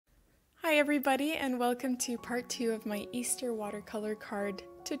Hi everybody, and welcome to part 2 of my Easter watercolor card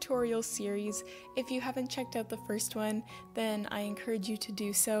tutorial series. If you haven't checked out the first one, then I encourage you to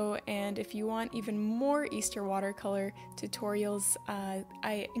do so, and if you want even more Easter watercolor tutorials,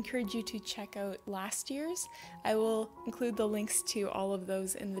 I encourage you to check out last year's. I will include the links to all of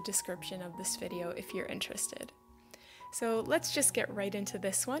those in the description of this video if you're interested. So let's just get right into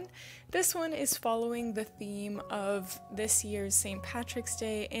this one. This one is following the theme of this year's St. Patrick's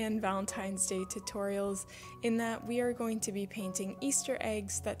Day and Valentine's Day tutorials, in that we are going to be painting Easter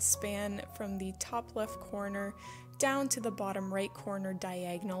eggs that span from the top left corner down to the bottom right corner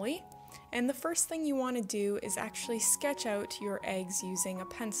diagonally. And the first thing you want to do is actually sketch out your eggs using a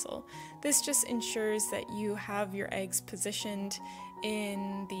pencil. This just ensures that you have your eggs positioned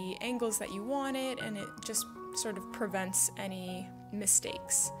in the angles that you want it, and it just sort of prevents any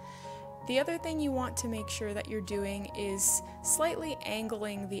mistakes. The other thing you want to make sure that you're doing is slightly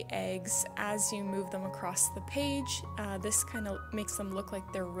angling the eggs as you move them across the page. This kind of makes them look like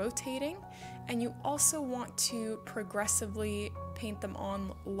they're rotating, and you also want to progressively paint them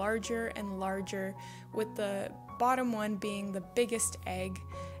on larger and larger, with the bottom one being the biggest egg,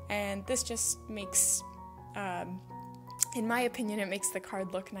 and this just makes in my opinion, it makes the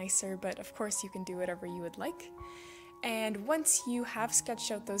card look nicer, but of course you can do whatever you would like. And once you have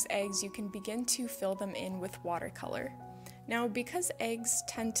sketched out those eggs, you can begin to fill them in with watercolor. Now, because eggs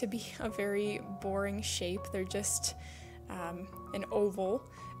tend to be a very boring shape, they're just an oval,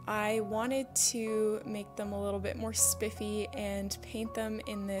 I wanted to make them a little bit more spiffy and paint them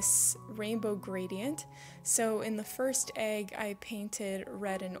in this rainbow gradient. So in the first egg I painted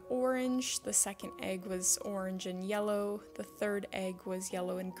red and orange, the second egg was orange and yellow, the third egg was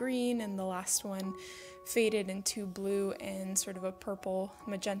yellow and green, and the last one faded into blue and sort of a purple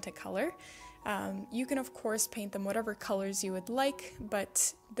magenta color. You can of course paint them whatever colors you would like,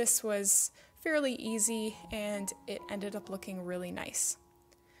 but this was fairly easy and it ended up looking really nice.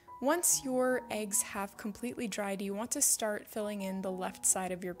 Once your eggs have completely dried, you want to start filling in the left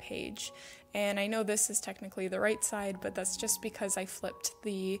side of your page. And I know this is technically the right side, but that's just because I flipped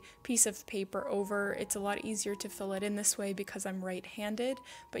the piece of paper over. It's a lot easier to fill it in this way because I'm right-handed,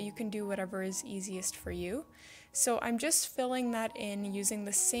 but you can do whatever is easiest for you. So I'm just filling that in using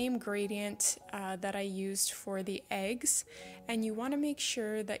the same gradient that I used for the eggs, and you want to make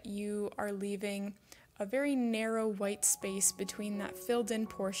sure that you are leaving a very narrow white space between that filled in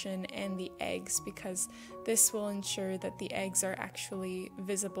portion and the eggs, because this will ensure that the eggs are actually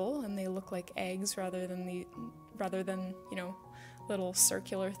visible and they look like eggs rather than you know, little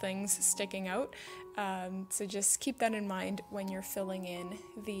circular things sticking out. So just keep that in mind when you're filling in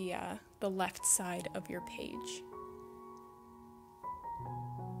the left side of your page.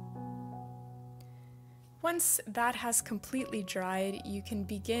 Once that has completely dried, you can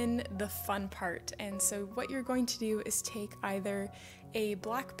begin the fun part. And so what you're going to do is take either a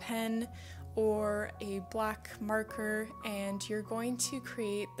black pen or a black marker, and you're going to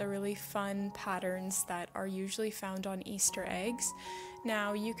create the really fun patterns that are usually found on Easter eggs.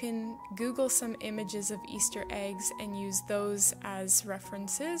 Now, you can Google some images of Easter eggs and use those as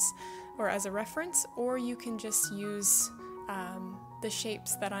references, or as a reference, or you can just use the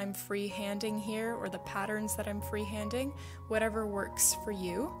shapes that I'm freehanding here, or the patterns that I'm freehanding, whatever works for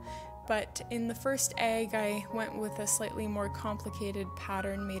you. But in the first egg, I went with a slightly more complicated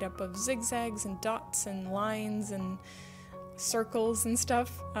pattern made up of zigzags and dots and lines and circles and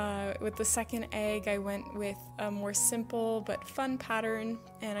stuff. With the second egg, I went with a more simple but fun pattern,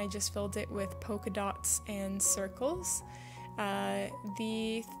 and I just filled it with polka dots and circles.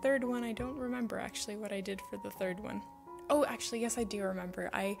 The third one, I don't remember actually what I did for the third one. Oh, actually, yes, I do remember.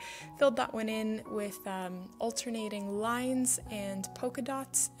 I filled that one in with alternating lines and polka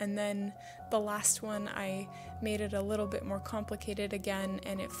dots, and then the last one I made it a little bit more complicated again,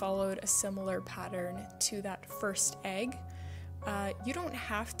 and it followed a similar pattern to that first egg. You don't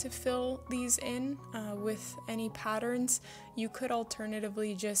have to fill these in with any patterns. You could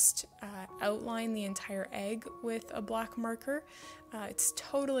alternatively just outline the entire egg with a black marker. It's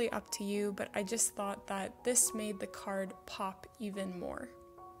totally up to you, but I just thought that this made the card pop even more.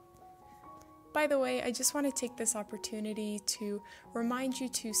 By the way, I just want to take this opportunity to remind you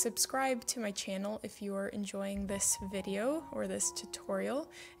to subscribe to my channel if you are enjoying this video or this tutorial,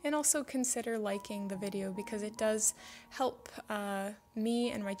 and also consider liking the video because it does help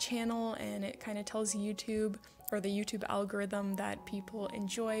me and my channel, and it kind of tells YouTube or the YouTube algorithm that people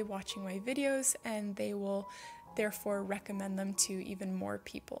enjoy watching my videos, and they will therefore recommend them to even more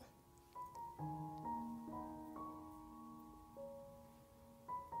people.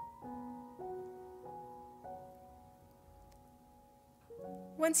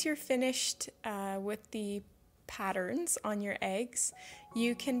 Once you're finished with the patterns on your eggs,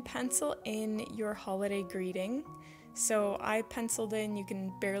 you can pencil in your holiday greeting. So I penciled in, you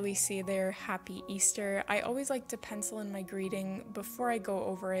can barely see there, Happy Easter. I always like to pencil in my greeting before I go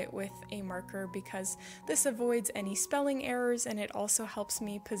over it with a marker because this avoids any spelling errors, and it also helps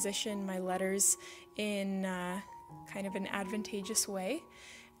me position my letters in kind of an advantageous way.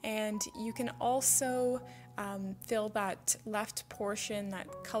 And you can also fill that left portion, that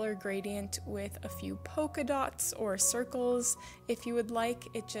color gradient, with a few polka dots or circles if you would like.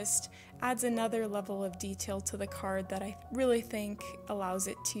 It just adds another level of detail to the card that I really think allows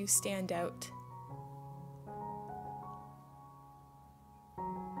it to stand out.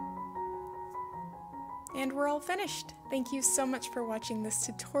 And we're all finished. Thank you so much for watching this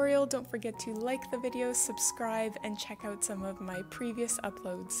tutorial. Don't forget to like the video, subscribe, and check out some of my previous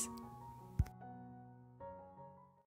uploads.